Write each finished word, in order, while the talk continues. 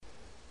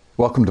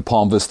Welcome to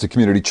Palm Vista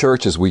Community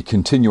Church as we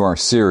continue our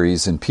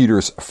series in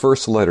Peter's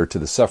first letter to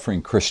the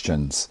suffering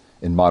Christians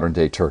in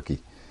modern-day Turkey.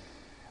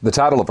 The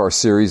title of our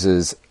series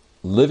is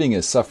Living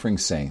as Suffering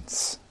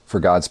Saints for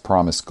God's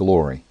Promised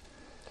Glory.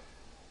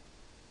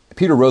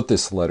 Peter wrote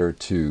this letter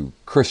to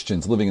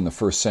Christians living in the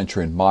first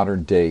century in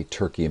modern-day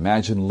Turkey.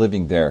 Imagine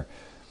living there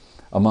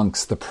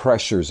amongst the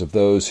pressures of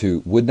those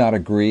who would not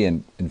agree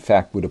and, in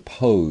fact, would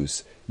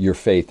oppose your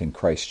faith in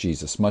Christ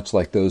Jesus, much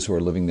like those who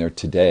are living there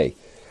today.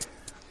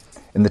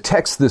 And the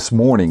text this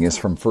morning is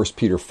from 1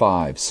 Peter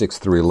 5, 6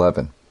 through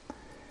 11.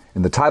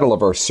 And the title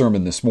of our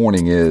sermon this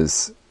morning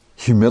is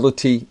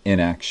Humility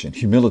in Action.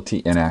 Humility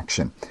in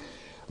Action.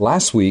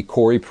 Last week,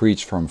 Corey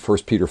preached from 1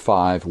 Peter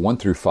 5, 1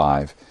 through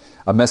 5,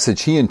 a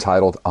message he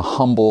entitled A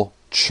Humble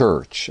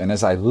Church. And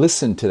as I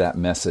listened to that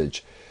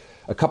message,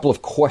 a couple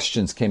of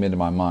questions came into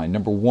my mind.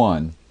 Number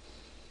one,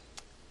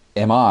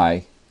 am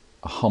I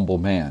a humble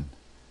man?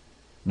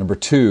 Number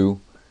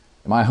two,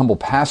 am I a humble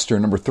pastor?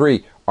 Number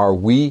three, are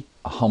we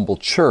a humble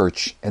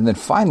church? And then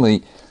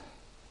finally,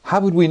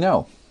 how would we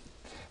know?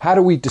 How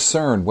do we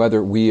discern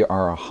whether we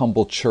are a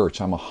humble church?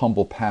 I'm a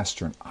humble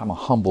pastor, and I'm a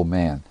humble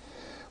man.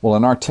 Well,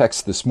 in our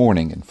text this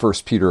morning, in 1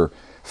 Peter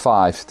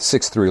 5,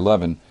 6 through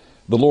 11,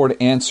 the Lord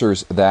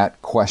answers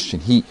that question.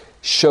 He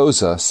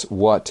shows us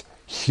what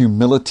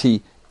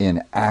humility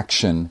in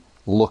action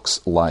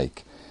looks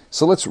like.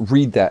 So let's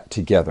read that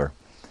together.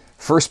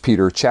 1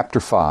 Peter chapter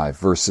 5,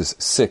 verses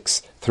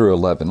 6 through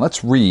 11.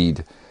 Let's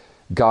read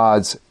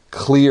God's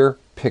clear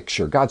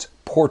picture, God's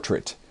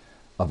portrait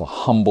of a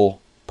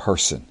humble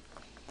person.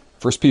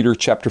 1 Peter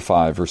chapter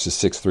 5, verses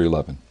 6 through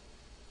 11.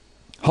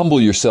 Humble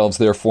yourselves,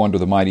 therefore, under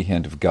the mighty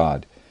hand of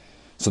God,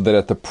 so that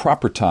at the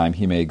proper time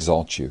he may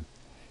exalt you,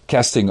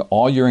 casting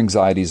all your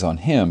anxieties on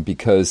him,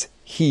 because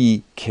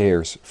he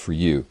cares for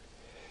you.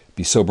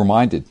 Be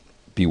sober-minded,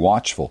 be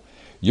watchful.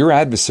 Your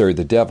adversary,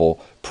 the devil,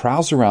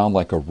 prowls around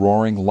like a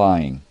roaring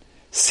lion,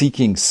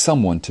 seeking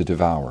someone to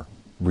devour.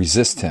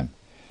 Resist him,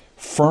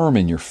 firm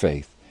in your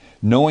faith,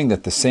 knowing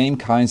that the same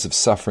kinds of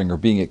suffering are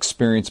being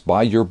experienced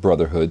by your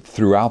brotherhood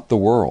throughout the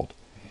world.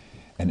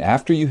 And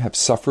after you have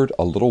suffered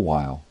a little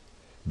while,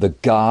 the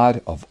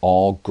God of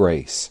all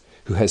grace,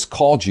 who has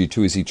called you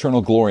to his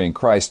eternal glory in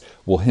Christ,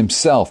 will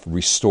himself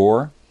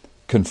restore,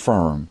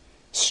 confirm,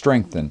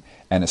 strengthen,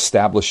 and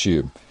establish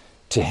you.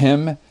 To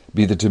him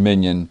be the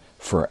dominion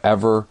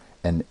forever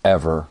and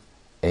ever.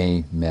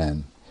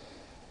 Amen.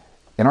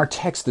 In our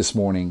text this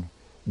morning,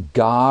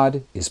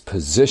 God is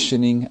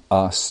positioning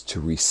us to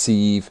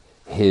receive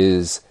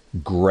his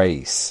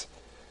grace.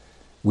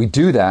 We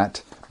do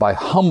that by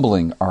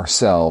humbling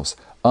ourselves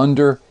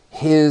under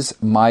his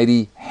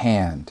mighty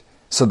hand,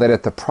 so that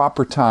at the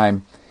proper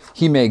time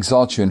he may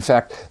exalt you. In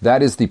fact,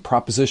 that is the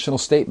propositional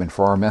statement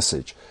for our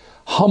message.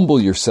 Humble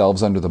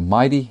yourselves under the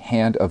mighty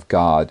hand of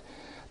God,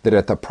 that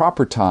at the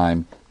proper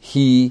time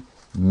he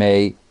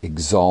may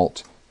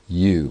exalt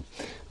you.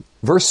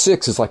 Verse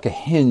 6 is like a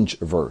hinge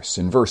verse.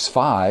 In verse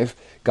 5,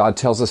 God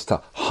tells us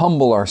to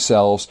humble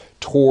ourselves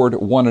toward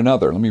one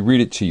another. Let me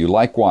read it to you.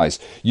 Likewise,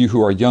 you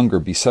who are younger,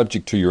 be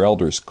subject to your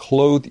elders.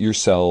 Clothe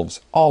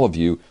yourselves, all of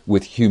you,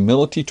 with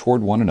humility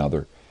toward one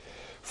another.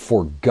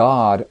 For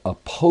God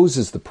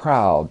opposes the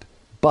proud,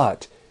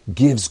 but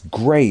gives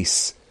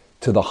grace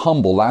to the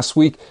humble. Last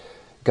week,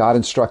 God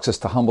instructs us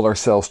to humble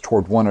ourselves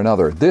toward one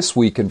another. This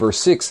week, in verse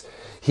 6,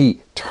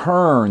 he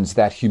turns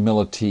that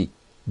humility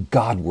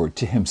Godward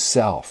to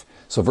himself.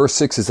 So verse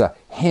 6 is a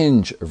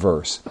hinge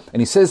verse.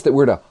 And he says that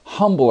we're to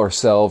humble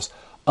ourselves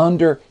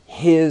under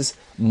his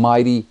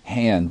mighty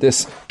hand.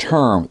 This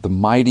term, the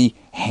mighty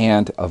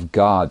hand of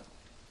God,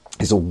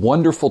 is a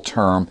wonderful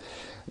term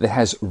that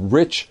has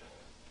rich,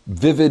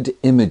 vivid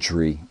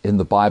imagery in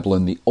the Bible.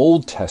 In the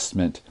Old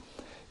Testament,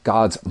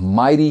 God's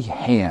mighty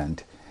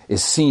hand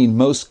is seen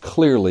most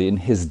clearly in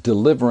his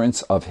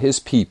deliverance of his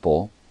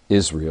people,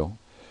 Israel,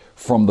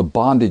 from the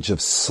bondage of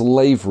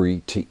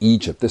slavery to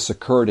Egypt. This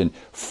occurred in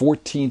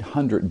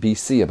 1400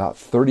 BC, about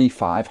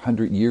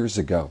 3,500 years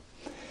ago.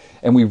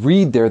 And we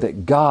read there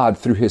that God,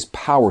 through his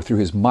power, through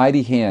his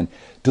mighty hand,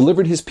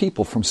 delivered his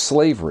people from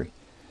slavery,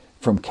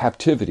 from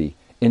captivity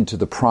into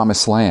the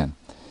promised land.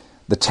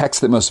 The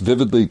text that most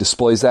vividly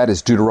displays that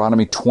is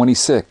Deuteronomy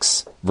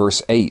 26,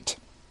 verse 8.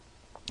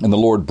 And the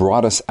Lord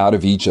brought us out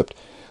of Egypt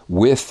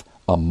with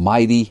a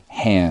mighty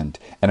hand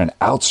and an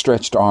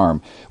outstretched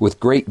arm, with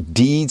great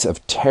deeds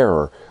of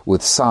terror,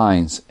 with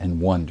signs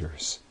and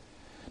wonders.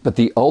 But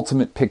the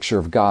ultimate picture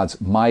of God's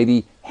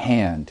mighty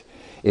hand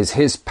is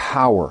his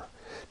power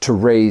to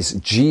raise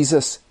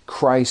Jesus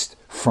Christ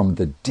from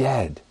the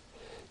dead.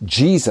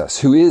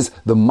 Jesus, who is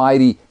the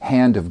mighty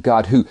hand of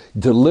God, who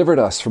delivered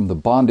us from the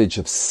bondage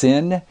of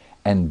sin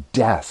and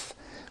death.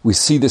 We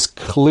see this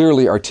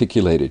clearly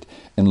articulated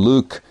in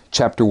Luke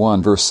chapter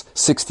 1, verse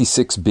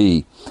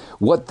 66b.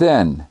 What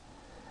then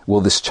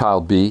will this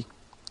child be?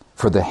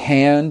 For the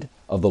hand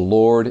of the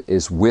Lord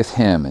is with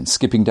him. And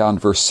skipping down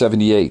to verse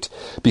 78,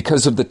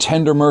 because of the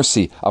tender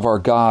mercy of our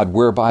God,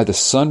 whereby the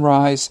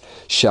sunrise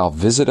shall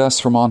visit us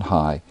from on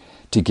high,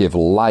 to give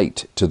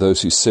light to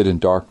those who sit in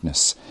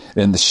darkness and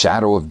in the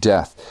shadow of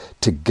death,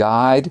 to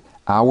guide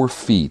our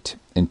feet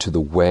into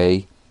the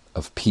way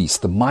of peace.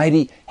 The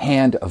mighty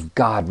hand of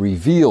God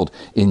revealed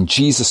in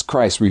Jesus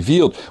Christ,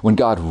 revealed when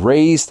God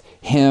raised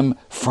him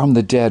from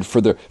the dead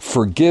for the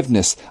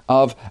forgiveness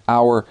of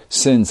our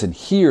sins. And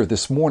here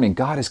this morning,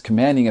 God is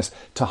commanding us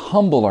to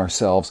humble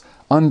ourselves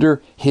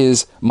under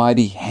his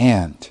mighty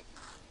hand.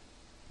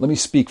 Let me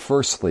speak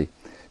firstly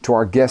to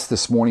our guests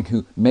this morning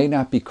who may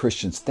not be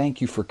Christians.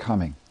 Thank you for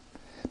coming.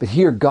 But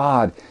here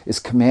God is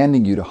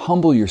commanding you to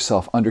humble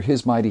yourself under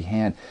his mighty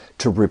hand,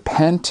 to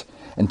repent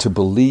and to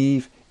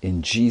believe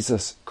in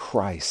Jesus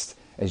Christ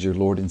as your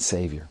Lord and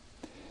Savior.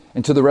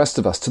 And to the rest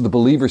of us, to the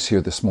believers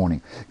here this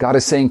morning, God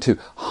is saying to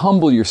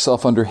humble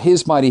yourself under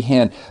his mighty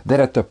hand, that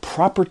at the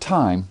proper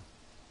time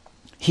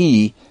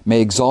he may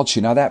exalt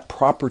you. Now that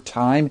proper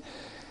time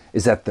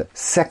is at the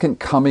second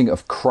coming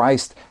of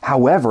Christ.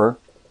 However,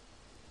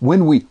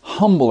 when we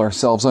humble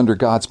ourselves under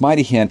God's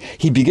mighty hand,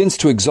 he begins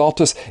to exalt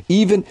us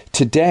even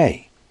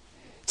today.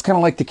 It's kind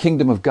of like the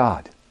kingdom of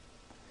God.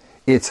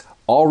 It's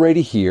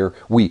already here.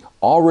 We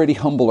already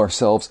humble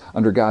ourselves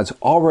under God's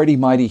already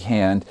mighty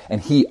hand, and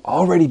he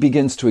already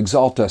begins to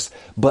exalt us,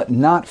 but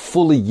not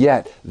fully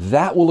yet.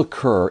 That will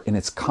occur in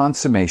its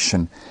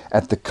consummation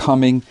at the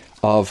coming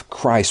of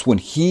Christ, when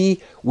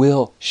he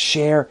will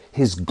share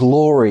his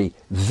glory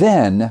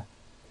then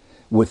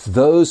with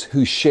those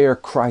who share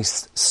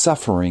Christ's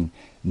suffering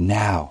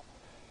now.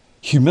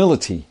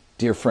 Humility,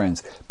 dear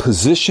friends,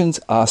 positions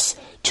us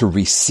to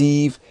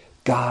receive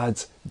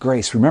God's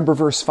grace. Remember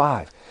verse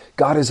 5.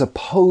 God is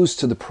opposed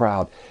to the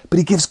proud, but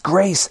he gives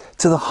grace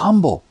to the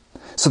humble.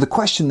 So the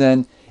question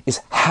then is,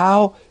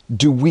 how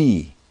do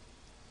we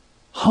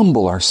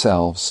humble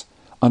ourselves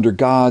under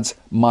God's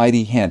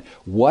mighty hand?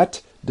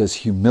 What does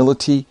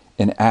humility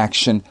in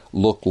action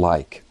look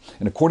like?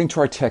 And according to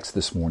our text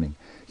this morning,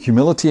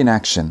 humility in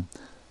action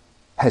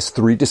has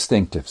three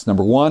distinctives.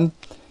 Number one,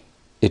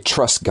 it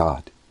trusts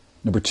God.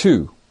 Number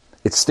two,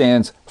 it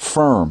stands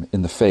firm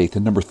in the faith.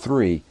 And number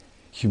three,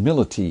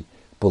 humility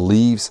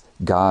believes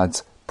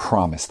God's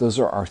promise. Those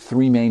are our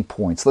three main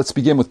points. Let's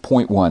begin with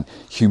point one.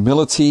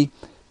 Humility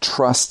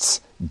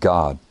trusts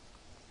God.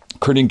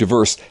 According to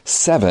verse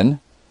 7,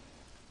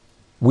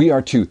 we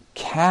are to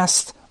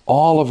cast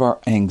all of our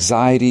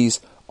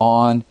anxieties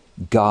on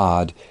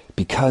God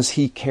because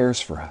he cares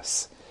for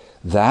us.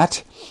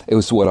 That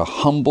is what a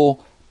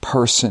humble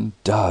person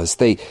does.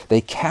 They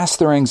cast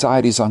their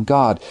anxieties on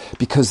God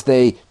because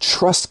they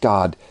trust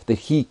God that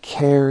he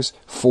cares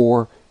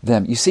for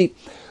them. You see,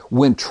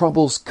 when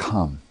troubles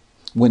come,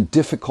 when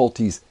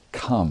difficulties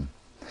come,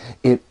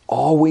 it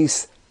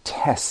always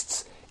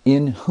tests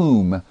in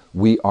whom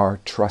we are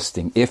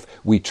trusting. If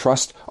we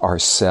trust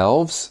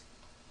ourselves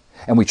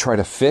and we try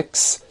to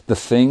fix the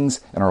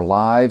things in our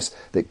lives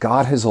that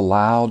God has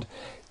allowed,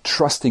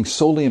 trusting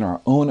solely in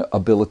our own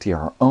ability,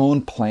 our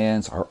own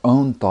plans, our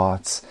own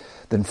thoughts,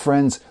 then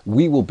friends,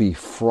 we will be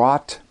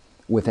fraught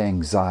with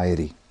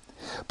anxiety.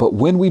 But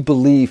when we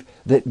believe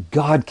that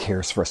God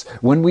cares for us,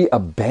 when we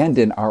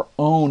abandon our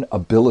own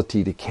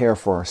ability to care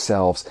for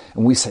ourselves,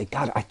 and we say,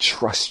 God, I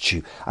trust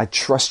you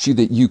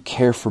that you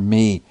care for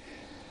me,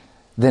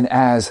 then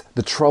as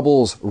the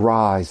troubles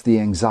rise, the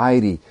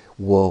anxiety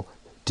will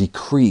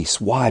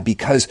decrease. Why?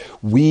 Because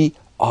we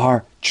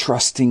are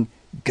trusting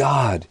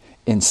God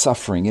in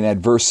suffering, in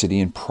adversity,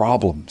 in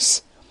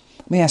problems.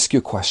 Let me ask you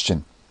a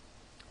question.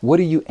 What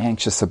are you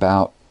anxious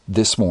about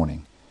this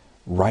morning,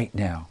 right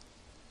now?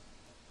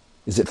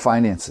 Is it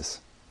finances?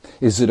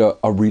 Is it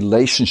a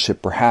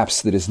relationship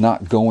perhaps that is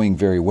not going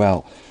very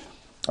well?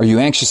 Are you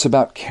anxious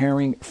about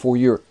caring for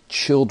your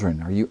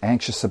children? Are you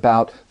anxious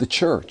about the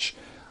church?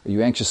 Are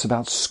you anxious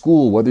about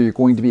school, whether you're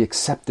going to be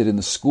accepted in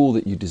the school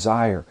that you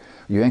desire?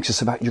 Are you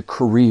anxious about your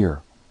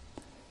career?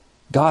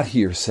 God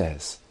here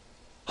says,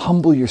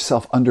 humble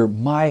yourself under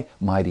my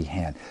mighty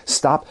hand.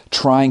 Stop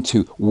trying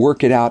to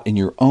work it out in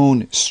your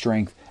own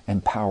strength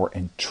and power,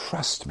 and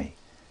trust me.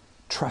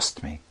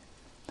 Trust me.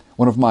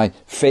 One of my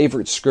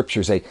favorite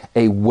scriptures,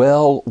 a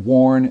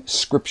well-worn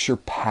scripture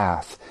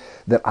path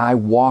that I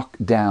walk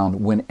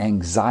down when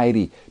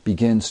anxiety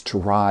begins to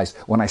rise,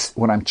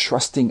 when I'm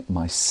trusting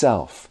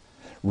myself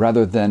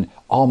rather than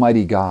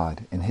Almighty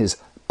God in his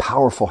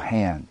powerful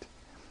hand,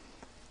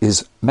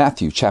 is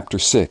Matthew chapter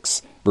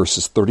 6,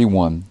 verses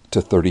 31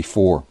 to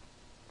 34.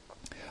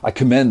 I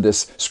commend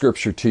this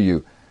scripture to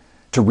you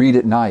to read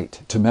at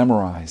night, to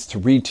memorize, to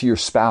read to your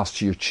spouse,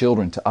 to your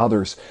children, to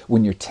others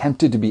when you're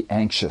tempted to be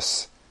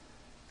anxious.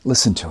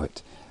 Listen to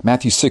it.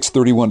 Matthew 6,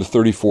 31 to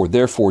 34.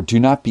 Therefore, do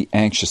not be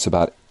anxious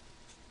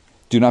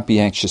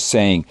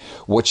saying,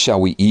 what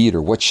shall we eat,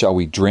 or what shall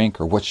we drink,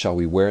 or what shall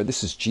we wear?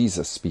 This is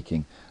Jesus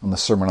speaking on the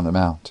Sermon on the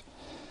Mount.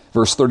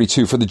 Verse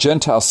 32, for the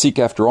Gentiles seek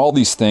after all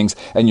these things,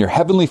 and your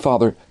heavenly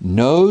Father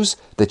knows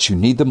that you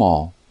need them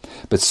all.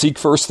 But seek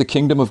first the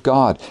kingdom of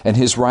God and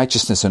his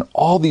righteousness, and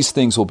all these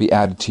things will be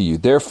added to you.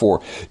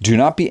 Therefore, do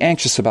not be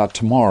anxious about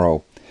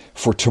tomorrow,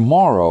 for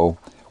tomorrow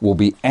will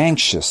be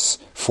anxious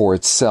for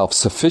itself.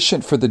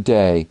 Sufficient for the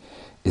day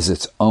is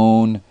its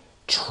own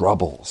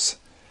troubles.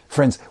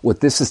 Friends,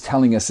 what this is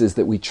telling us is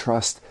that we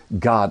trust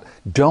God.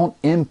 Don't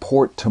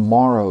import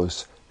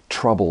tomorrow's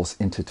troubles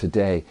into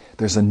today.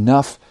 There's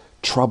enough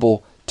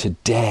trouble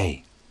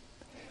today.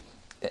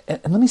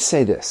 And let me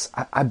say this.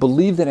 I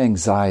believe that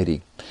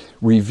anxiety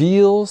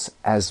reveals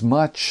as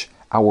much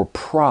our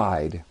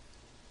pride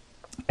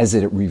as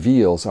it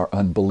reveals our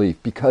unbelief,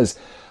 because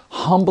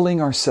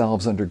humbling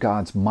ourselves under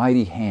God's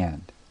mighty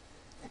hand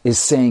is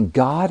saying,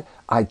 God,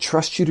 I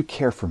trust you to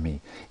care for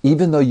me,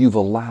 even though you've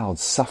allowed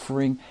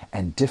suffering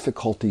and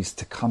difficulties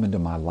to come into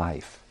my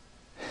life.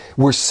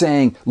 We're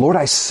saying, Lord,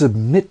 I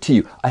submit to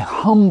you. I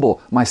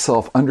humble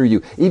myself under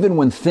you, even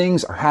when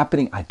things are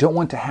happening I don't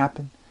want to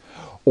happen,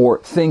 or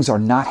things are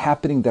not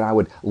happening that I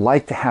would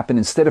like to happen.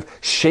 Instead of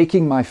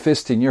shaking my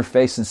fist in your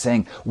face and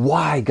saying,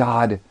 why,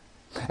 God,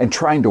 and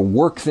trying to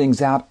work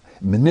things out,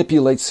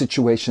 manipulate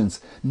situations.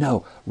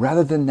 No,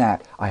 rather than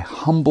that, I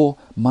humble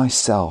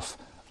myself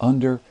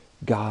under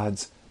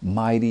God's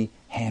mighty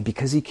hand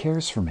because he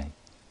cares for me.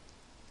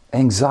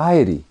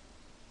 Anxiety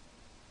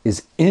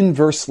is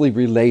inversely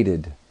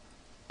related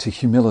to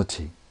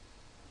humility.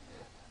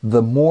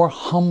 The more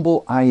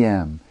humble I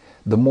am,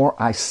 the more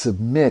I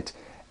submit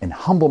and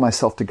humble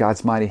myself to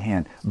God's mighty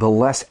hand, the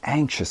less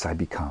anxious I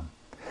become.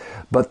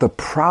 But the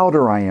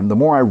prouder I am, the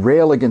more I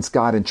rail against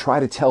God and try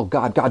to tell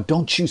God, God,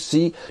 don't you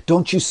see?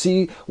 Don't you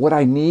see what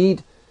I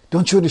need?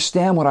 Don't you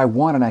understand what I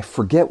want? And I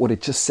forget what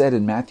it just said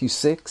in Matthew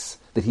 6,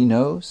 that he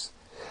knows.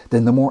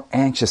 Then the more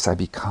anxious I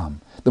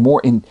become, the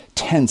more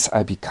intense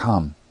I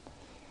become.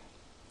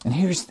 And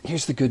here's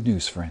the good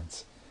news,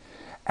 friends.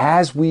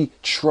 As we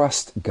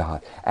trust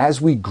God,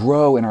 as we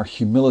grow in our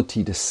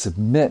humility to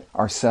submit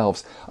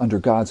ourselves under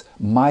God's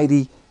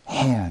mighty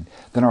hand,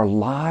 then our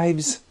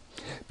lives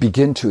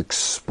begin to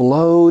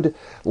explode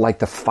like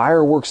the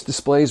fireworks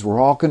displays we're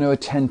all going to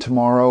attend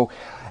tomorrow,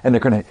 and they're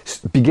going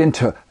to begin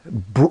to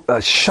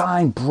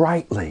shine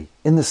brightly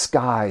in the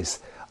skies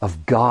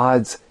of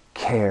God's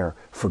care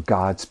for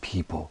God's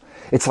people.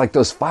 It's like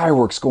those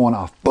fireworks going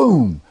off,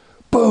 boom,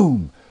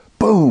 boom,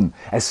 boom.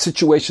 As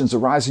situations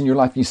arise in your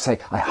life, you say,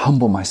 I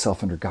humble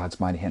myself under God's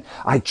mighty hand.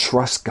 I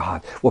trust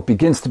God. What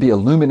begins to be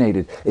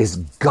illuminated is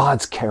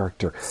God's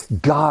character,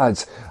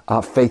 God's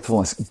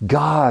faithfulness,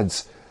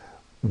 God's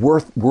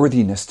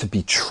worthiness to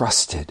be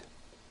trusted.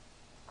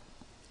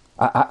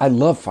 I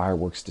love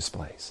fireworks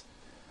displays.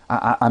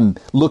 I'm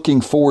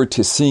looking forward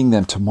to seeing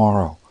them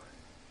tomorrow.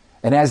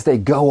 And as they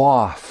go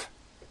off,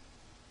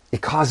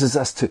 it causes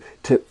us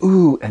to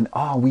ooh and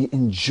ah. We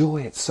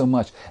enjoy it so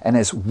much. And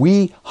as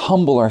we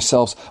humble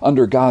ourselves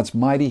under God's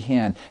mighty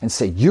hand and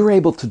say, you're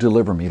able to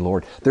deliver me,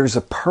 Lord. There's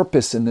a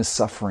purpose in this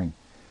suffering.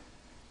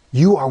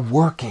 You are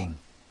working.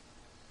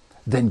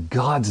 Then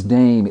God's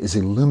name is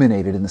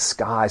illuminated in the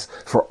skies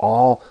for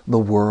all the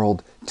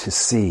world to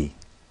see.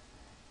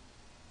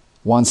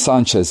 Juan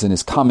Sanchez, in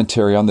his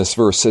commentary on this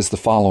verse, says the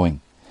following: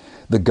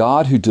 the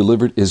God who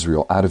delivered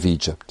Israel out of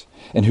Egypt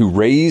and who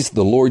raised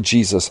the Lord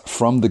Jesus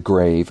from the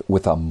grave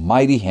with a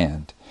mighty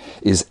hand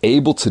is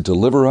able to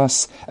deliver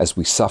us as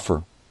we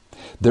suffer.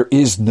 There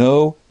is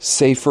no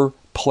safer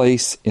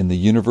place in the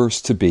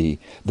universe to be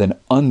than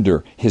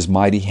under his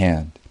mighty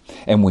hand.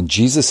 And when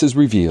Jesus is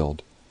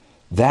revealed,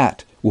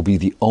 that will be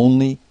the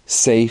only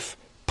safe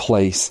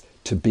place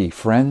to be.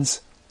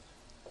 Friends,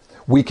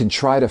 we can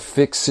try to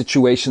fix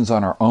situations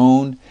on our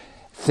own,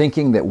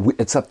 thinking that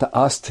it's up to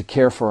us to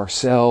care for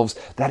ourselves.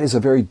 That is a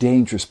very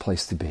dangerous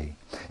place to be.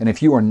 And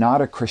if you are not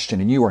a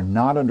Christian and you are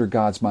not under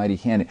God's mighty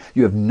hand,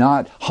 you have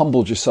not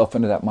humbled yourself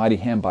under that mighty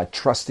hand by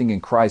trusting in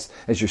Christ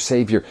as your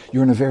Savior,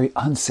 you're in a very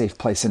unsafe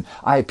place. And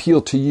I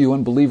appeal to you,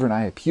 unbeliever, and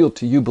I appeal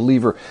to you,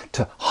 believer,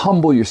 to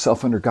humble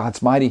yourself under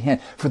God's mighty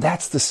hand, for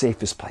that's the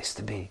safest place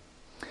to be.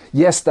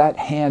 Yes, that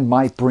hand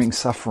might bring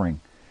suffering,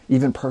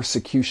 even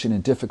persecution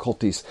and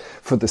difficulties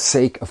for the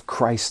sake of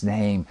Christ's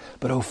name.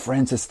 But oh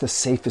friends, it's the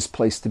safest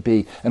place to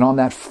be. And on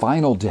that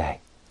final day,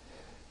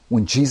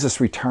 when Jesus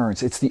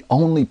returns, it's the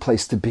only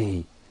place to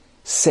be,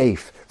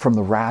 safe from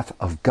the wrath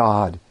of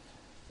God.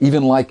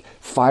 Even like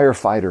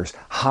firefighters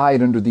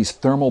hide under these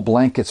thermal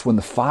blankets when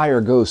the fire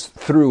goes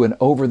through and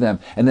over them,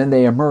 and then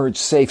they emerge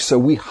safe. So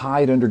we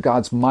hide under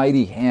God's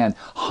mighty hand,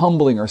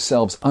 humbling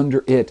ourselves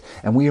under it,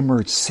 and we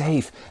emerge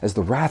safe as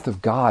the wrath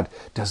of God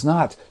does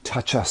not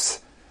touch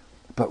us,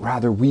 but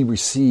rather we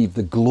receive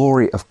the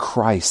glory of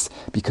Christ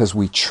because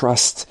we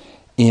trust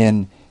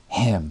in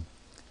him.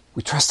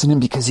 We trust in him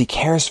because he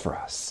cares for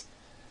us.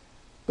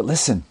 But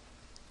listen,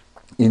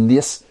 in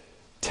this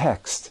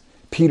text,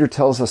 Peter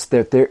tells us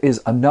that there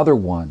is another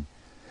one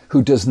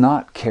who does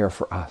not care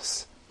for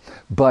us,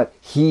 but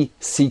he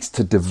seeks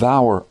to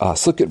devour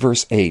us. Look at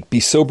verse 8. Be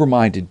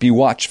sober-minded, be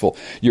watchful.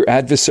 Your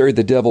adversary,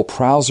 the devil,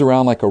 prowls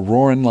around like a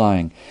roaring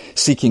lion,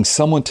 seeking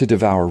someone to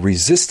devour.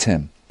 Resist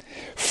him,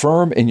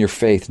 firm in your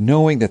faith,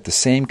 knowing that the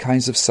same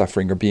kinds of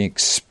suffering are being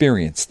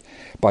experienced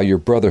by your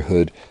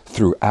brotherhood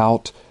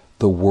throughout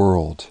the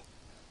world.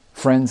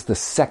 Friends, the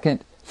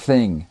second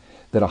thing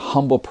that a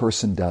humble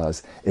person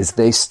does is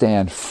they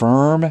stand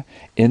firm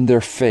in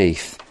their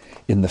faith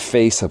in the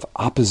face of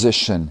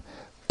opposition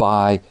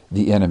by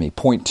the enemy.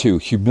 Point 2,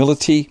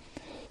 humility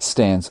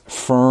stands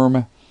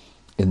firm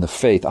in the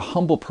faith. A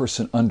humble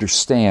person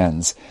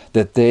understands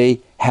that they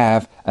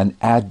have an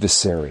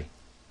adversary.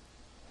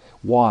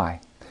 Why?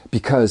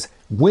 Because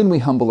when we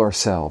humble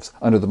ourselves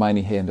under the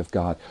mighty hand of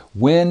God,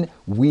 when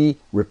we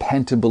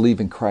repent and believe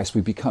in Christ,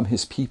 we become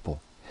His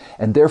people.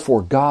 And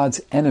therefore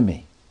God's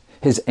enemy,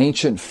 His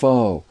ancient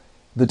foe,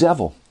 the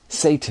devil,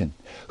 Satan,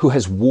 who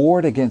has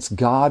warred against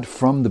God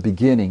from the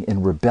beginning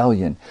in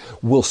rebellion,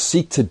 will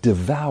seek to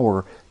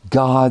devour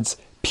God's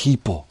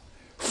people.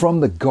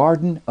 From the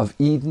Garden of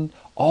Eden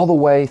all the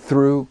way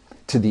through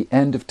to the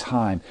end of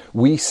time,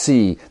 we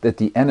see that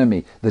the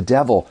enemy, the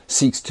devil,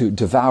 seeks to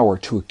devour,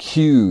 to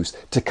accuse,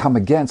 to come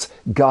against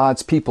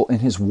God's people in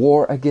his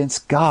war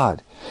against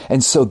God.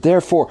 And so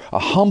therefore, a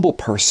humble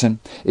person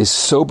is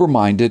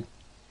sober-minded,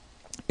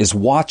 is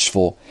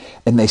watchful,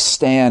 and they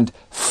stand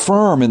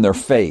firm in their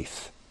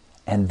faith,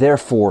 and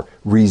therefore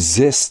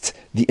resist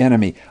the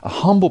enemy. A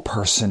humble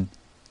person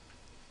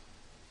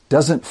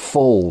doesn't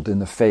fold in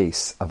the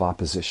face of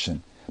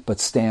opposition, but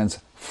stands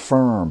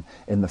firm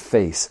in the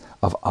face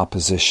of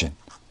opposition.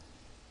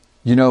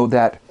 You know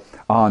that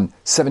on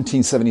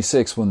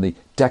 1776, when the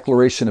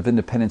Declaration of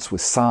Independence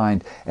was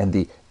signed and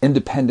the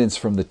independence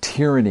from the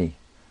tyranny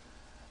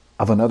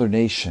of another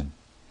nation,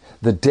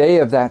 the day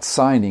of that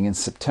signing in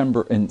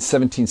September in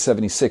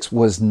 1776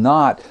 was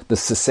not the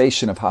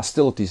cessation of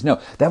hostilities.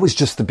 No, that was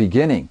just the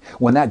beginning.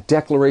 When that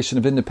Declaration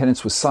of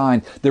Independence was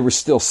signed, there were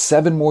still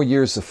 7 more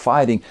years of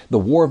fighting. The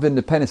War of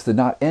Independence did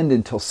not end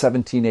until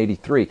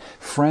 1783.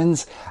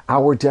 Friends,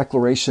 our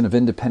Declaration of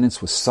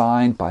Independence was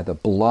signed by the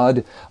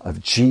blood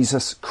of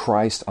Jesus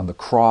Christ on the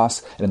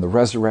cross and the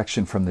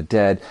resurrection from the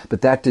dead,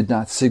 but that did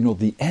not signal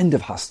the end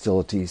of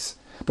hostilities,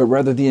 but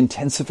rather the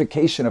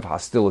intensification of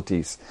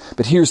hostilities.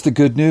 But here's the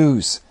good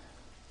news.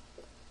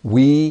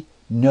 We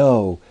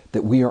know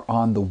that we are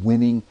on the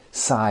winning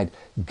side.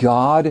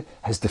 God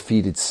has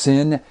defeated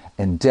sin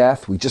and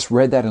death. We just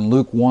read that in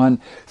Luke 1,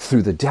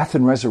 through the death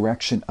and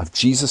resurrection of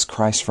Jesus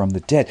Christ from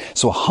the dead.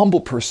 So a humble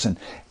person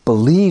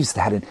believes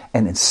that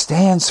and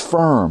stands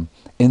firm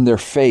in their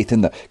faith,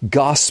 in the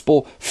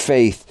gospel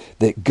faith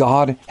that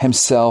God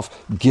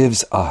Himself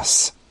gives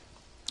us.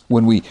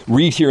 When we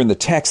read here in the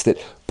text that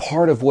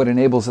part of what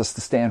enables us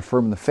to stand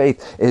firm in the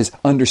faith is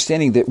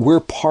understanding that we're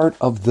part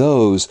of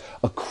those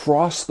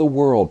across the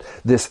world,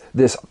 this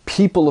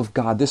people of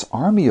God, this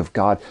army of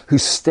God who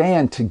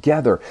stand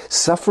together,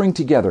 suffering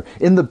together,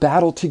 in the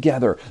battle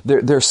together.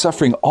 They're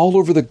suffering all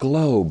over the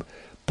globe,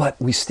 but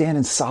we stand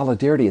in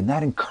solidarity, and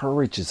that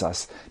encourages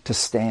us to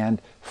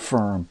stand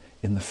firm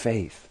in the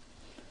faith.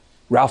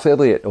 Ralph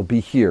Elliott will be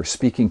here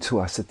speaking to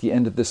us at the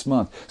end of this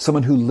month,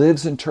 someone who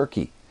lives in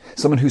Turkey,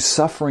 someone who's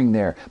suffering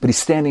there, but he's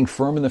standing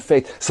firm in the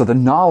faith. So the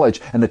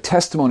knowledge and the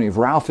testimony of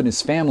Ralph and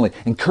his family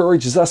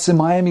encourages us in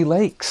Miami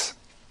Lakes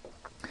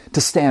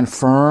to stand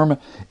firm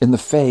in the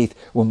faith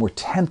when we're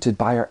tempted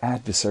by our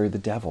adversary, the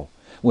devil.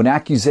 When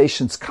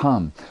accusations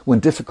come,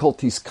 when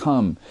difficulties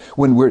come,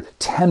 when we're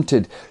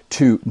tempted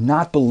to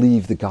not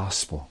believe the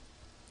gospel.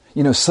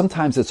 You know,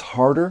 sometimes it's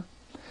harder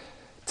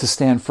to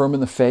stand firm in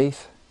the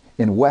faith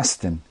in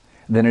Weston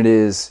than it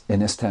is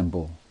in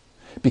Istanbul.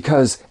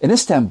 Because in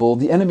Istanbul,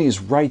 the enemy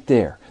is right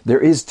there. There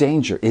is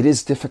danger. It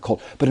is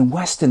difficult. But in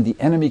Weston, the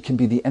enemy can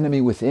be the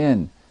enemy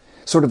within.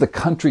 Sort of the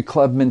country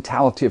club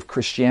mentality of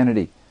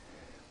Christianity.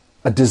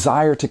 A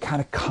desire to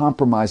kind of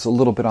compromise a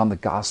little bit on the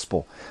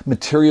gospel.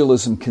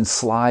 Materialism can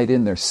slide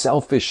in there.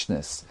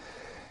 Selfishness.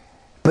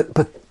 But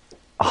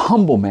a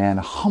humble man,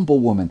 a humble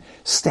woman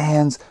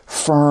stands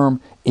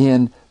firm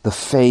in the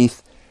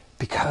faith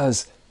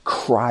because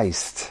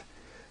Christ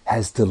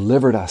has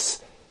delivered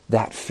us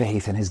that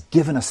faith and has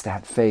given us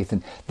that faith,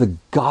 and the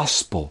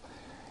gospel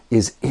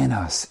is in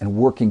us and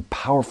working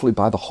powerfully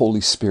by the Holy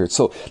Spirit.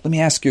 So let me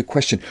ask you a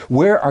question.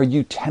 Where are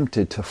you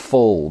tempted to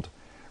fold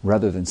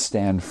rather than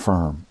stand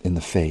firm in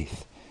the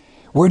faith?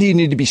 Where do you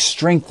need to be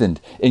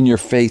strengthened in your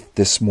faith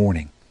this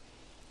morning?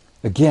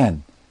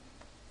 Again,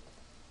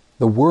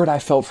 the word I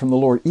felt from the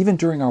Lord, even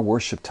during our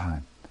worship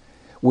time,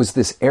 was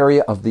this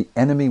area of the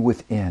enemy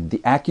within,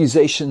 the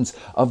accusations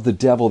of the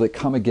devil that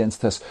come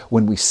against us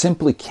when we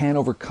simply can't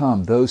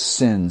overcome those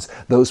sins,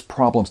 those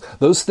problems,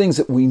 those things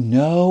that we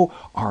know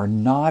are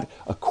not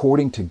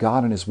according to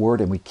God and His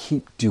Word, and we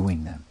keep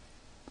doing them.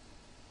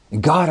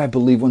 And God, I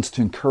believe, wants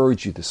to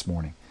encourage you this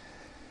morning.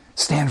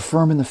 Stand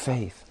firm in the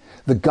faith.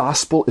 The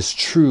gospel is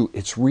true.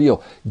 It's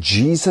real.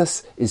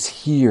 Jesus is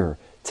here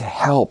to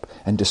help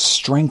and to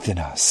strengthen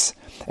us.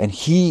 And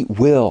He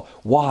will.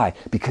 Why?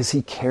 Because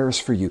He cares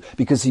for you.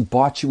 Because He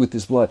bought you with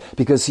His blood.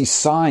 Because He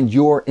signed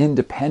your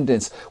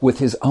independence with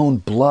His own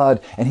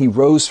blood. And He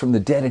rose from the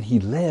dead and He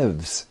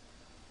lives.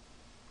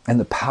 And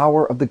the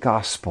power of the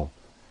gospel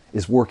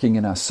is working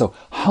in us. So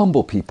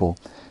humble people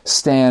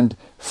stand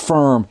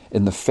firm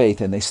in the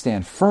faith. And they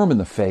stand firm in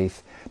the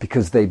faith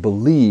because they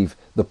believe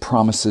the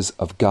promises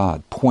of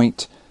God.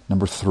 Point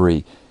number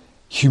 3.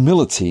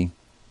 Humility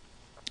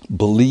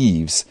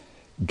believes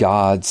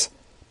God's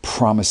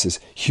promises.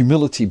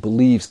 Humility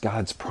believes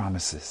God's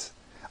promises.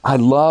 I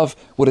love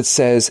what it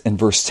says in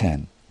verse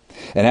 10.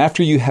 And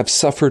after you have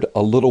suffered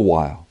a little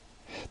while,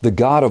 The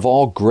God of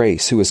all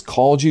grace, who has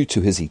called you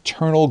to his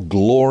eternal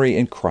glory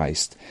in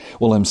Christ,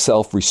 will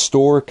himself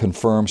restore,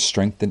 confirm,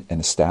 strengthen,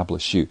 and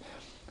establish you.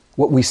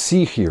 What we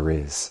see here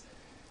is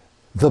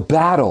the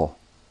battle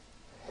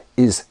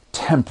is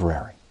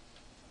temporary.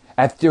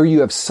 After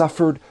you have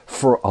suffered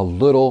for a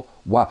little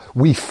while,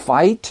 we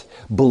fight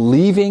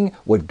believing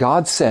what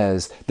God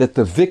says, that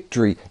the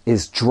victory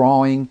is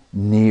drawing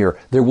near.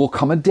 There will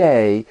come a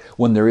day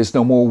when there is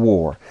no more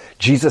war.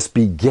 Jesus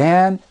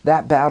began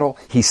that battle.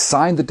 He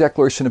signed the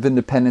Declaration of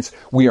Independence.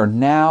 We are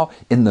now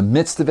in the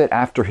midst of it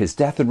after his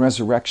death and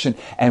resurrection,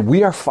 and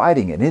we are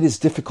fighting it. It is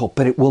difficult,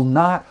 but it will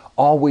not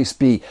always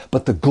be.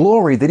 But the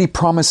glory that he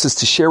promises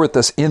to share with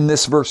us in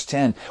this verse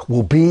 10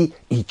 will be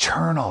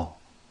eternal.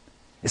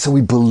 And so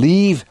we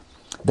believe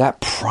that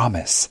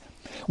promise.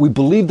 We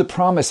believe the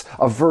promise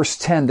of verse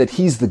 10 that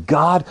he's the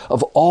God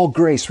of all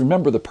grace.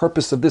 Remember, the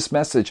purpose of this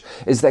message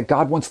is that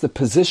God wants to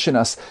position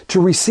us to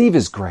receive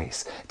his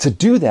grace. To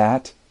do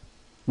that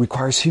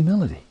requires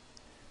humility.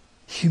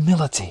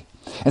 Humility.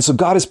 And so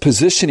God is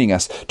positioning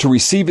us to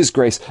receive his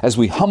grace as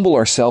we humble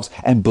ourselves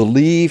and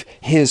believe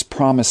his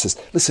promises.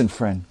 Listen,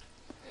 friend,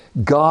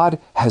 God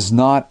has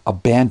not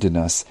abandoned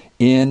us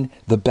in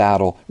the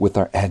battle with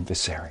our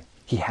adversary.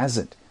 He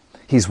hasn't.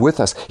 He's with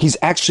us. He's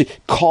actually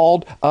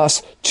called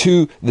us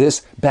to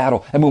this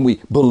battle. And when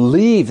we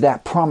believe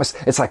that promise,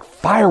 it's like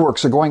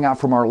fireworks are going out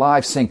from our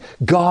lives saying,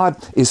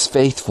 God is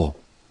faithful.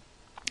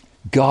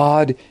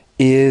 God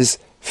is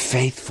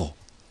faithful.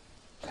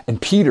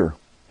 And Peter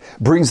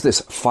brings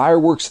this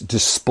fireworks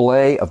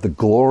display of the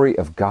glory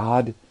of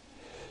God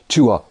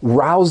to a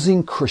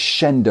rousing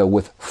crescendo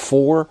with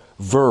 4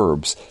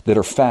 verbs that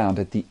are found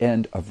at the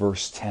end of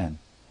verse 10.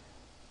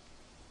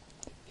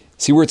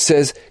 See where it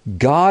says,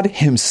 God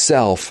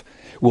himself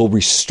will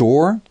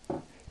restore,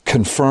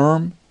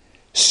 confirm,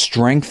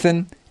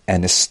 strengthen,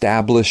 and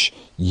establish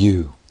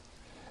you.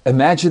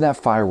 Imagine that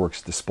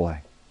fireworks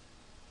display.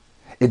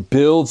 It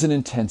builds in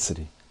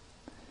intensity.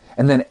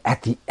 And then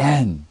at the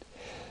end,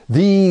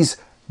 these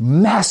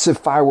massive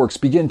fireworks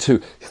begin to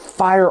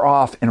fire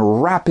off in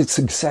rapid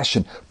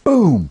succession.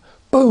 Boom,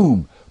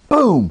 boom,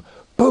 boom,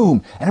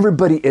 boom. And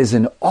everybody is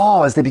in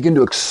awe as they begin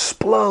to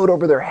explode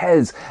over their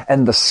heads,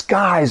 and the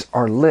skies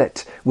are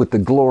lit with the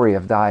glory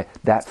of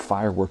that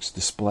fireworks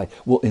display.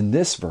 Well, in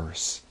this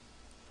verse,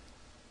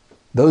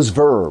 those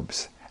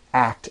verbs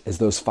act as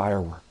those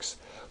fireworks.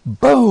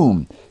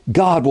 Boom,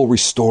 God will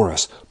restore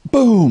us.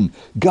 Boom,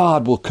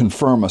 God will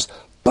confirm us.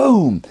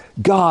 Boom,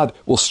 God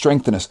will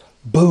strengthen us.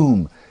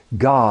 Boom,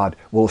 God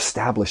will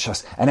establish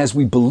us. And as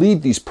we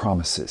believe these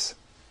promises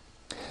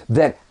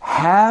that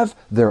have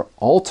their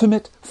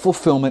ultimate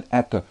fulfillment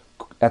at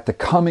the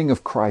coming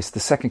of Christ, the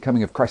second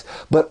coming of Christ,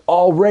 but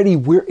already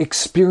we're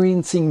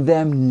experiencing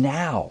them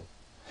now.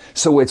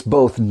 So it's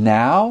both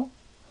now,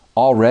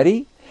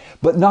 already,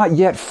 but not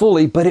yet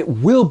fully, but it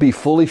will be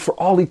fully for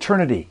all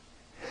eternity.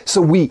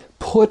 So we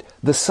put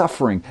the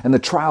suffering and the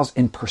trials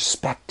in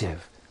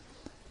perspective.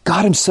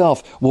 God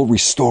himself will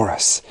restore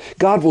us.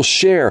 God will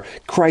share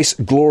Christ's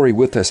glory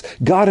with us.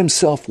 God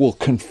himself will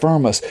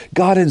confirm us.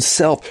 God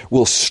himself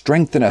will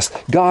strengthen us.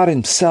 God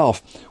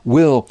himself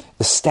will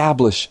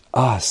establish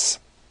us.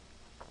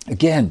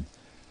 Again,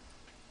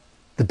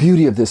 the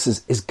beauty of this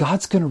is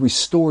God's going to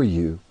restore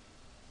you.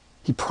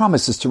 He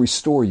promises to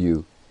restore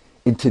you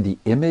into the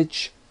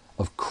image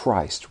of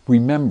Christ.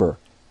 Remember,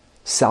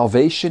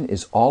 salvation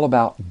is all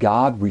about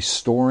God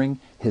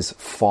restoring his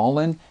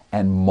fallen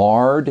and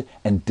marred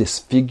and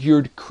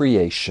disfigured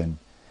creation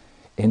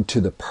into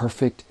the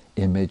perfect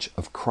image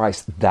of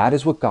Christ. That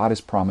is what God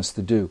has promised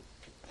to do.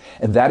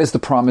 And that is the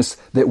promise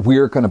that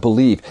we're going to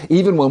believe.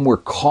 Even when we're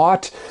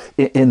caught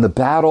in the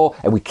battle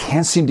and we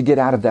can't seem to get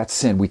out of that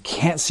sin, we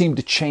can't seem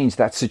to change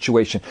that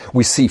situation.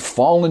 We see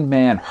fallen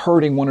man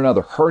hurting one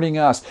another, hurting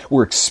us.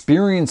 We're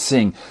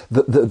experiencing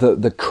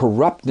the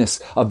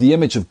corruptness of the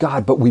image of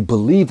God, but we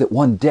believe that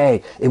one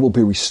day it will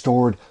be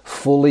restored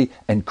fully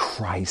in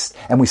Christ.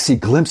 And we see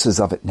glimpses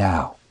of it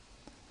now.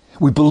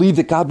 We believe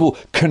that God will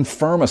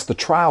confirm us. The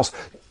trials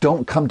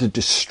don't come to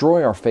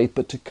destroy our faith,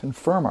 but to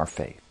confirm our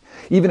faith.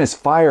 Even as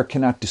fire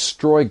cannot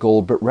destroy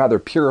gold, but rather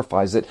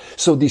purifies it,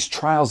 so these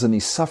trials and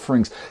these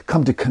sufferings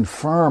come to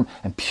confirm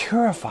and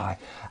purify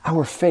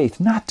our faith,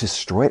 not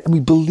destroy it. And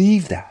we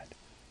believe that.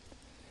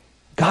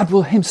 God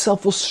will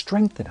himself will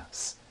strengthen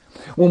us.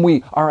 When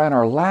we are at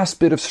our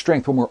last bit of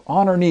strength, when we're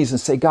on our knees and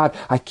say, God,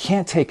 I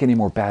can't take any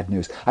more bad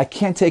news. I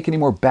can't take any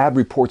more bad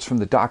reports from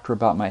the doctor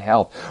about my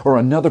health, or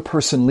another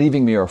person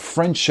leaving me, or a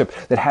friendship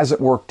that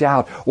hasn't worked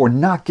out, or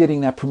not getting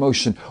that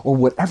promotion, or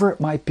whatever it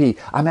might be.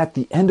 I'm at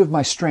the end of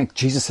my strength.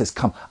 Jesus says,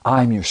 come,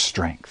 I'm your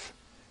strength.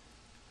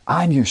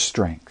 I'm your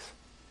strength.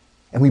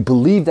 And we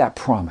believe that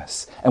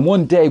promise. And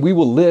one day we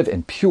will live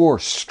in pure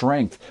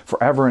strength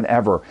forever and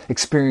ever,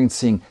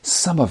 experiencing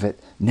some of it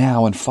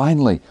now. And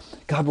finally,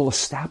 God will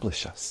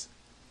establish us.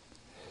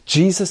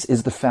 Jesus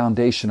is the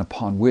foundation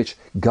upon which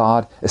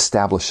God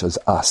establishes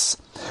us.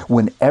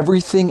 When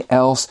everything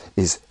else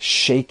is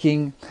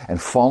shaking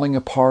and falling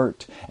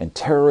apart and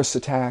terrorist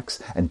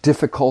attacks and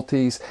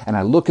difficulties, and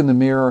I look in the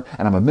mirror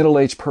and I'm a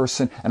middle-aged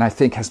person and I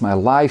think, has my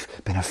life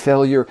been a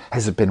failure?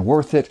 Has it been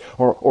worth it?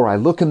 Or I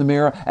look in the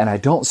mirror and I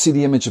don't see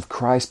the image of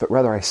Christ, but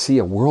rather I see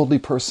a worldly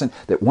person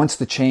that wants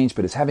to change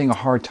but is having a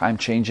hard time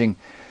changing.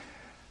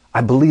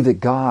 I believe that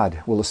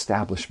God will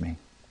establish me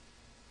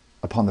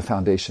upon the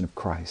foundation of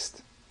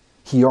Christ.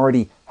 He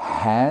already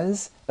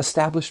has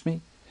established me,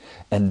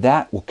 and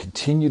that will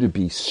continue to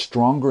be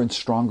stronger and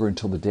stronger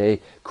until the day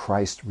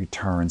Christ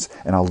returns,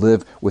 and I'll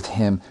live with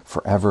Him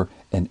forever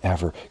and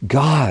ever.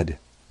 God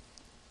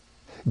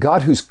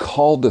who's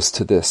called us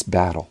to this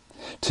battle,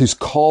 who's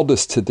called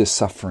us to this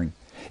suffering,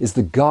 is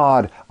the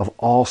God of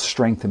all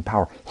strength and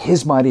power.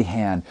 His mighty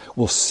hand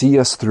will see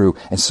us through,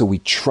 and so we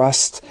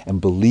trust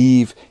and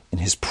believe in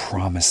His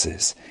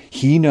promises.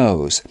 He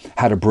knows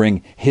how to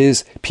bring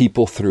His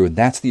people through, and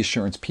that's the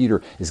assurance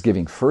Peter is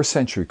giving first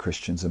century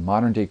Christians in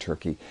modern day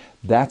Turkey.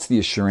 That's the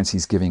assurance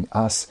he's giving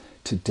us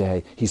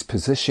today. He's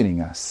positioning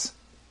us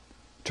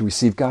to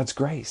receive God's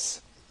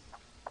grace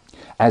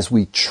as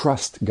we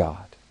trust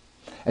God,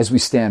 as we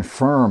stand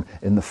firm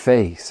in the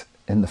faith,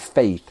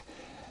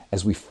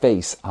 as we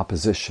face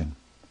opposition,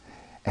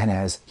 and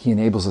as He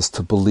enables us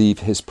to believe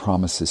His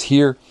promises.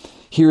 Here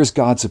is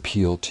God's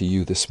appeal to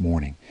you this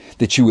morning,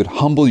 that you would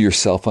humble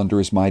yourself under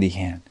His mighty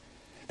hand,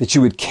 that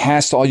you would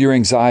cast all your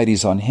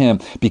anxieties on Him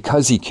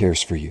because He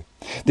cares for you,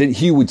 that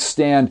He would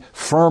stand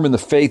firm in the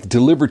faith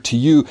delivered to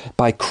you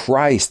by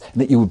Christ,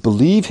 and that you would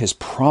believe His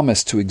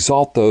promise to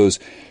exalt those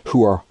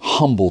who are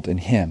humbled in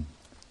Him.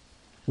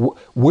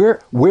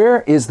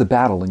 Where is the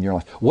battle in your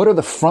life? What are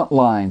the front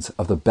lines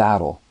of the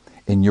battle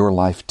in your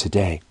life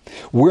today?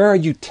 Where are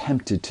you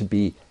tempted to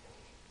be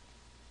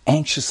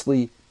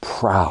anxiously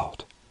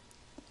proud?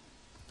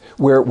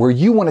 Where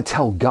you want to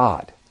tell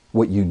God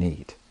what you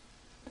need.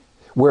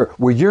 Where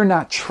you're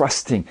not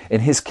trusting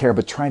in His care,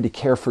 but trying to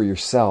care for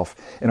yourself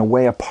in a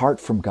way apart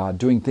from God,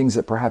 doing things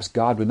that perhaps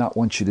God would not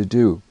want you to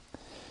do.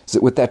 Is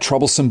it with that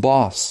troublesome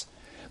boss?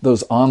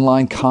 Those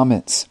online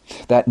comments,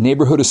 that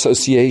neighborhood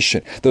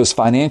association, those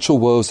financial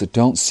woes that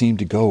don't seem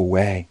to go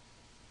away?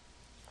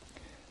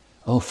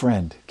 Oh,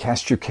 friend,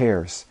 cast your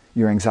cares,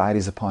 your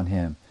anxieties upon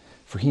Him,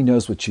 for He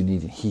knows what you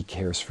need and He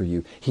cares for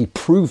you. He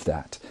proved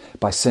that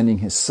by sending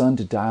His Son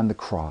to die on the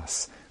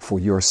cross for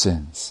your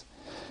sins.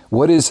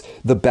 What is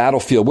the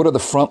battlefield? What are the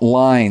front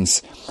lines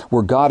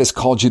where God has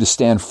called you to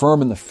stand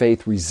firm in the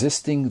faith,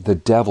 resisting the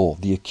devil,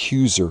 the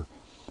accuser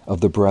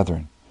of the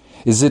brethren?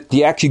 Is it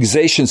the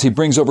accusations he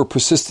brings over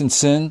persistent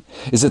sin?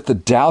 Is it the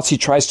doubts he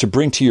tries to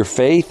bring to your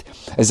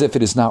faith as if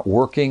it is not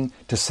working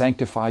to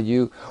sanctify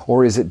you?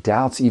 Or is it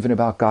doubts even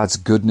about God's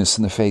goodness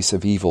in the face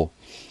of evil?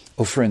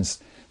 Oh, friends,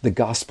 the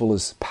gospel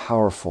is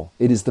powerful.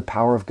 It is the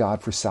power of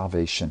God for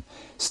salvation.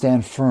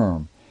 Stand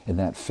firm in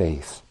that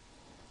faith.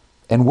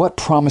 And what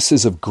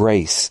promises of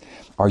grace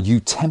are you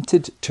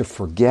tempted to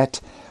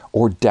forget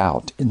or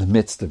doubt in the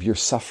midst of your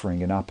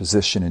suffering and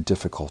opposition and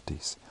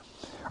difficulties?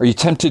 Are you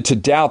tempted to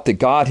doubt that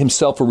God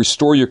Himself will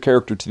restore your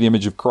character to the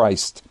image of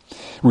Christ,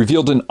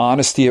 revealed in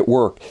honesty at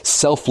work,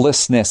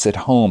 selflessness at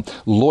home,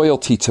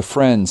 loyalty to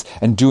friends,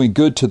 and doing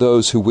good to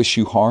those who wish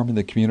you harm in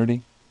the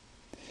community?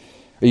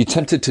 Are you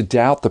tempted to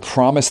doubt the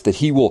promise that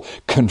He will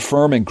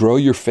confirm and grow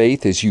your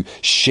faith as you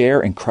share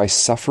in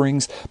Christ's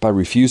sufferings by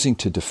refusing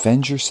to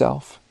defend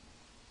yourself,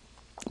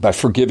 by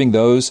forgiving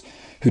those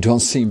who don't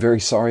seem very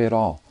sorry at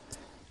all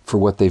for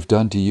what they've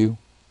done to you?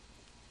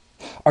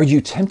 Are you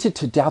tempted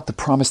to doubt the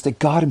promise that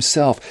God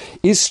Himself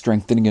is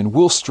strengthening and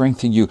will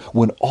strengthen you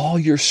when all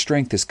your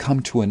strength has come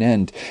to an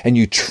end and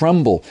you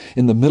tremble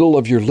in the middle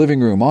of your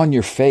living room on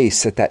your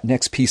face at that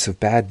next piece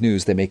of bad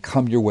news that may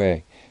come your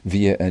way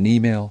via an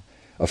email,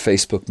 a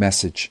Facebook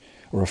message,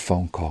 or a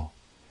phone call?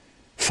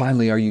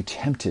 Finally, are you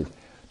tempted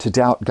to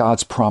doubt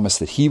God's promise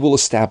that He will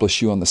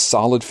establish you on the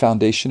solid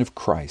foundation of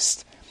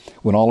Christ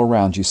when all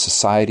around you,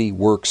 society,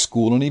 work,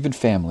 school, and even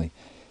family,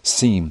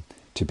 seem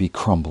to be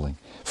crumbling?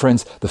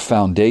 Friends, the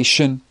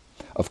foundation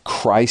of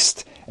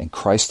Christ and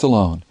Christ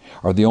alone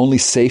are the only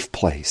safe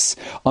place,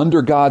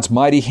 under God's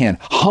mighty hand,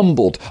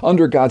 humbled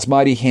under God's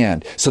mighty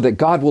hand, so that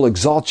God will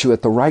exalt you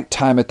at the right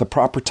time, at the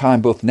proper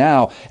time, both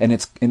now and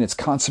in its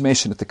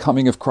consummation at the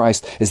coming of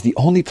Christ, is the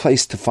only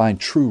place to find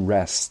true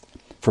rest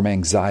from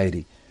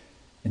anxiety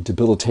and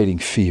debilitating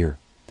fear.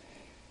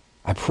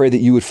 I pray that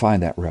you would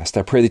find that rest.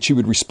 I pray that you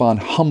would respond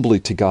humbly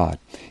to God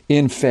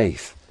in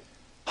faith,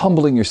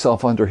 humbling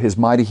yourself under His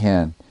mighty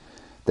hand,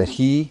 that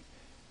He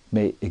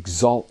may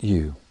exalt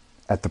you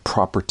at the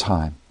proper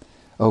time.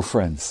 Oh,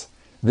 friends,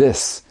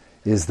 this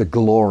is the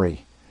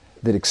glory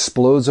that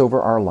explodes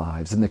over our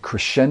lives in the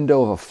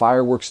crescendo of a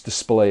fireworks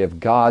display of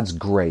God's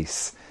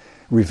grace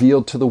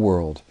revealed to the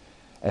world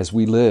as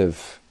we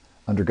live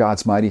under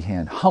God's mighty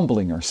hand,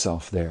 humbling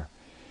ourselves there,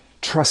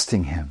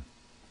 trusting Him,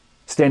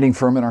 standing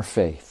firm in our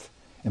faith,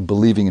 and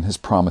believing in His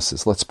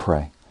promises. Let's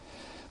pray.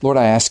 Lord,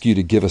 I ask You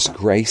to give us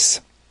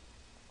grace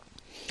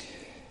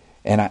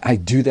And I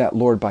do that,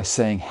 Lord, by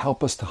saying,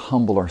 help us to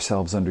humble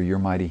ourselves under your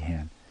mighty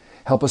hand.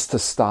 Help us to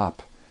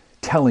stop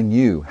telling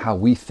you how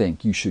we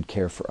think you should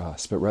care for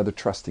us, but rather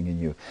trusting in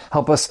you.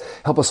 Help us,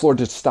 Lord,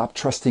 to stop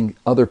trusting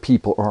other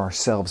people or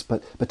ourselves,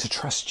 but to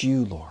trust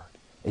you, Lord,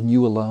 and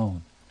you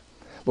alone.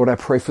 Lord, I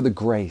pray for the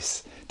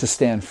grace to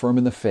stand firm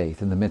in the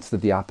faith in the midst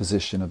of the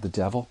opposition of the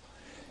devil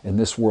and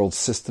this world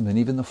system and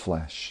even the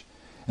flesh.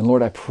 And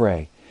Lord, I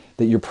pray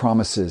that your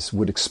promises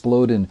would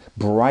explode in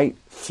bright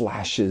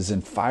flashes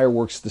and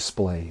fireworks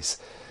displays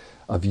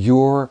of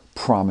your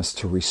promise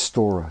to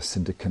restore us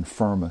and to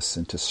confirm us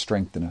and to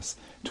strengthen us,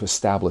 to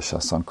establish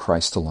us on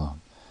Christ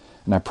alone.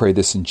 And I pray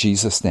this in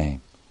Jesus'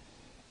 name.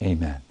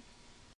 Amen.